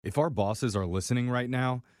If our bosses are listening right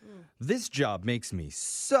now, this job makes me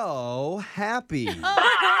so happy. Wait,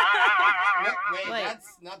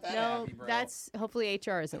 that's not that No, happy, bro. that's hopefully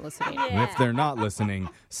HR isn't listening. And if they're not listening,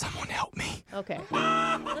 someone help me. Okay.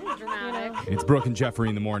 A little dramatic. It's Brooke and Jeffrey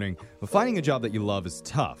in the morning. But finding a job that you love is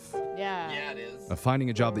tough. Yeah. Yeah, it is. But finding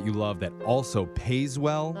a job that you love that also pays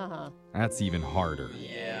well, Uh-huh. that's even harder.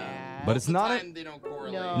 Yeah. But it's not Time they don't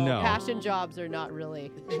correlate. No. Passion jobs are not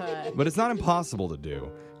really. But it's not impossible to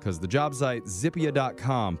do, because the job site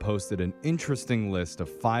Zippia.com posted an interesting list of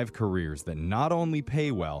 5 careers that not only pay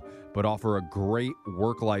well, but offer a great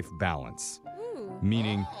work-life balance.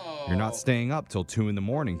 Meaning, you're not staying up till 2 in the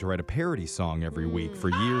morning to write a parody song every week for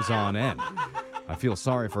years on end. I feel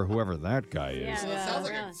sorry for whoever that guy is. So it sounds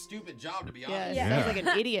like a stupid job, to be Yeah, honest. it sounds like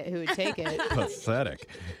an idiot who would take it. Pathetic.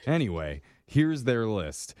 Anyway, here's their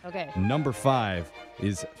list. Okay. Number 5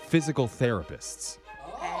 is physical therapists.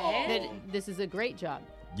 This is a great job.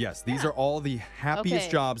 Yes, these are all the happiest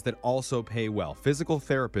Okay. jobs that also pay well. Physical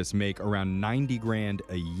therapists make around 90 grand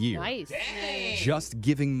a year. Nice. Dang. Just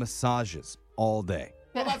giving massages all day.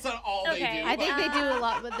 Well, that's not all they Okay. do. I think they do a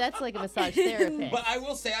lot, but that's like a massage therapist. But I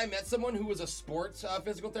will say, I met someone who was a sports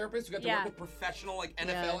physical therapist who got to Yeah. work with professional like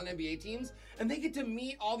NFL and NBA teams, and they get to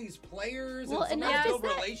meet all these players Well, and and sometimes not build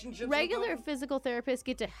just that, relationships. regular with them. physical therapists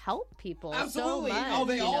get to help people Absolutely. so much. Oh,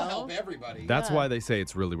 they you all know? help everybody. That's why they say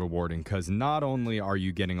it's really rewarding, because not only are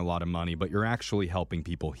you getting a lot of money, but you're actually helping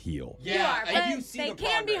people heal. yeah, You are, and but you see they the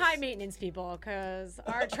can be progress. high maintenance people because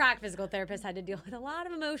our track physical therapist had to deal with a lot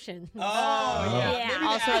of emotion. Oh, yeah. Yeah. Maybe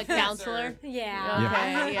the Also a athletes counselor? Yeah.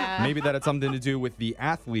 Okay, yeah. Maybe that had something to do with the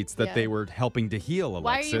athletes that Yeah. they were helping to heal,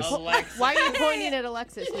 Why are you Alexis. Alexis. Why are you pointing at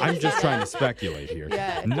Alexis? I'm just trying to speculate here.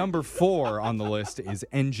 Yeah. Number 4 on the list is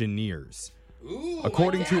engineers. Ooh,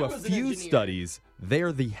 According my to dad a was an few engineer. studies, they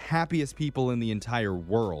are the happiest people in the entire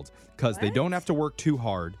world because they don't have to work too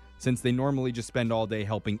hard, since they normally just spend all day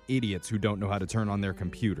helping idiots who don't know how to turn on their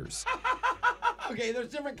computers. Okay, there's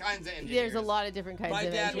different kinds of engineers. There's a lot of different kinds My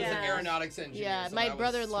of dad was engineers. an aeronautics engineer. Yeah, so my that was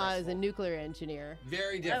brother-in-law is a stressful. nuclear engineer.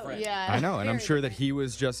 Very different. Yeah. I know, and I'm sure that he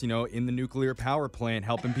was just, in the nuclear power plant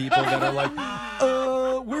helping people that are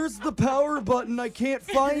like, where's the power button? I can't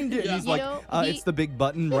find it. Yeah. He's You like, know, it's the big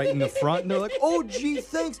button right in the front. And they're like, oh, gee,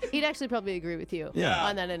 thanks. He'd actually probably agree with you Yeah.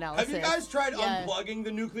 on that analysis. Have you guys tried Yeah. unplugging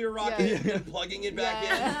the nuclear rocket and plugging it back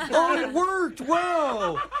Yeah. in? Oh, it worked.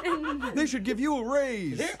 Wow. They should give you a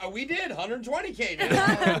raise. Here, we did 120K.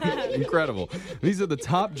 Now. Incredible. These are the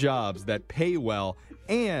top jobs that pay well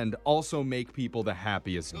and also make people the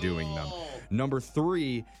happiest doing them. Oh. Number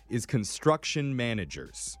 3 is construction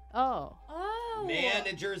managers. Oh. Oh.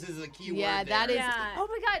 Managers is a key Yeah, word. that there. is. Yeah. Oh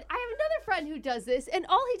my God, I have another friend who does this, and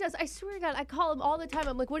all he does, I swear to God, I call him all the time.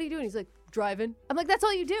 I'm like, "What are you doing?" He's like, "Driving." I'm like, "That's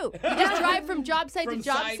all you do. You just drive from job site From to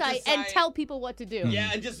job site to site and site. tell people what to do." Yeah,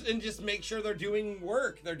 and just make sure they're doing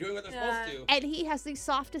work. They're doing what they're supposed to. And he has the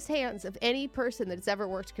softest hands of any person that's ever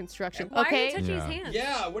worked construction. Why are okay, you touching Yeah. his hands?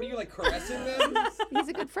 Yeah, what are you like caressing them? he's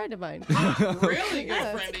a good friend of mine. Really good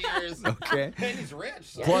Yes. friend of yours. Okay. And he's rich.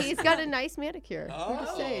 So. Plus- He's got a nice manicure. Oh. I'm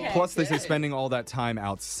just saying. Plus, they say Okay. spending all that time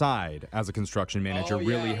outside as a construction manager Oh,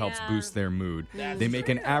 really yeah. helps Yeah. boost their mood. That's They make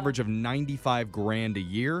an true. average of 95 grand a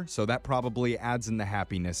year, so that probably adds in the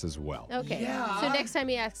happiness as well. Okay. Yeah. So next time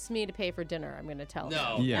he asks me to pay for dinner, I'm going to tell him.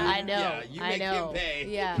 No. Yeah. I know. Yeah, you I make know. him pay.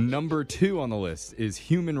 Yeah. Number 2 on the list is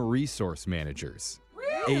human resource managers.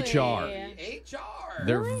 HR. HR.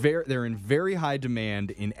 They're in very high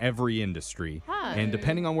demand in every industry. Huh. And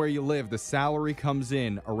depending on where you live, the salary comes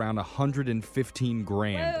in around 115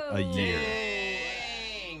 grand a Whoa. year.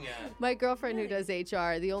 Dang. My girlfriend who does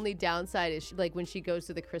HR, the only downside is like when she goes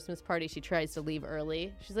to the Christmas party, she tries to leave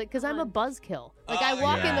early. She's like, because I'm a buzzkill. Like I Oh,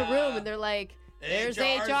 walk in the yeah. room and they're like, there's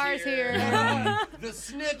HR's HR's here. The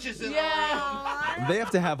snitch is in Yeah. They have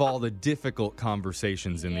to have all the difficult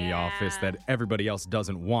conversations in the Yeah. office that everybody else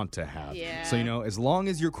doesn't want to have. Yeah. So, as long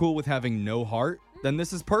as you're cool with having no heart, then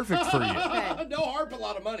this is perfect for you. the room. No harp, a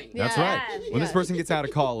lot of money. That's Yeah. right. When this Yeah. person gets out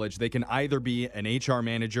of college, they can either be an HR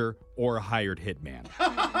manager or a hired hitman.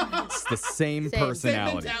 It's the same Same.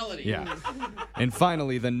 personality. Same mentality. Yeah. And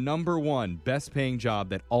finally, the number 1 best paying job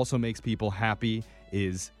that also makes people happy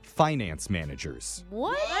is finance managers.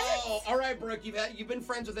 What? Whoa. All right, Brooke, you've been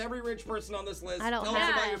friends with every rich person on this list. I don't Tell us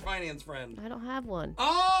have- about your finance friend. I don't have one.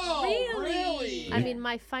 Oh, Really? I mean,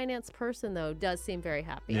 my finance person, though, does seem very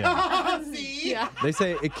happy. Yeah. See? Yeah. They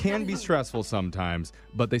say it can be stressful sometimes,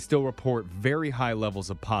 but they still report very high levels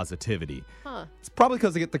of positivity. Huh. It's probably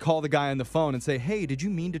because they get to call the guy on the phone and say, "Hey, did you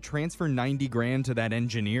mean to transfer 90 grand to that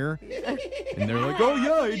engineer?" And they're like, "Oh,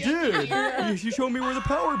 yeah, I did. You showed me where the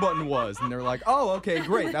power button was." And they're like, "Oh, okay,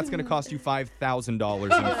 great. That's going to cost you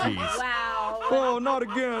 $5,000 in fees." Wow. Oh, not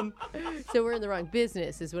again. So we're in the wrong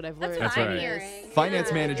business, is what I've learned. That's That's what I'm right. hearing. Finance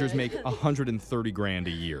Yeah. managers make $130,000 a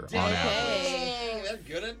year on average. Dang, they're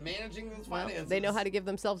good at managing those Well, finances. they know how to give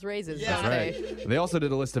themselves raises. Yeah. don't Right. they? They also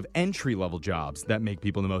did a list of entry-level jobs that make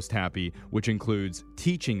people the most happy, which includes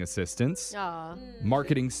teaching assistants, Aw.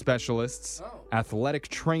 marketing specialists, Oh. athletic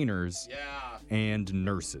trainers, Yeah. and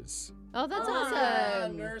nurses. Oh, that's Ah,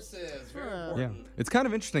 awesome. nurses. Very Huh. Yeah. important. It's kind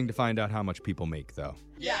of interesting to find out how much people make, though.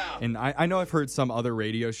 Yeah. And I know I've heard some other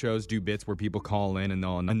radio shows do bits where people call in and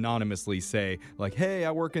they'll anonymously say, like, hey,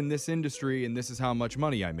 I work in this industry and this is how much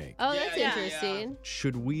money I make. Oh, Yeah, that's yeah, interesting.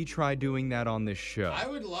 Should we try doing that on this show? I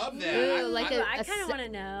would love that. Ooh, like Ooh, a- I kind sa- of want to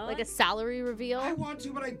know. Like a salary reveal. I want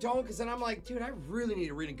to, but I don't, because then I'm like, dude, I really need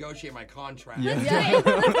to renegotiate my contract. Yeah. Let's get a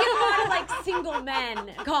lot of like single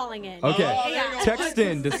men calling in. Okay. Oh, there you go. Text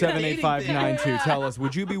in to It's like a dating 78592. thing. Tell us,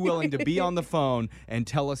 would you be willing to be on the phone and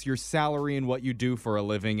tell us your salary and what you do for a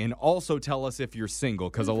living? And also tell us if you're single,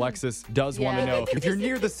 because Alexis does want to Yeah. know if you're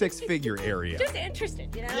near the six-figure area. Just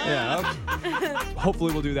interested, you know? Yeah. Okay.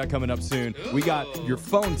 Hopefully, we'll do that coming up soon. We got your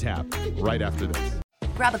phone tap right after this.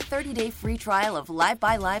 Grab a 30-day free trial of Live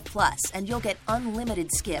by Live Plus, and you'll get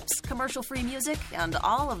unlimited skips, commercial-free music, and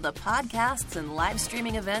all of the podcasts and live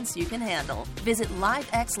streaming events you can handle. Visit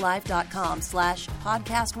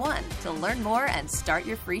livexlive.com/podcast1 to learn more and start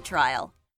your free trial.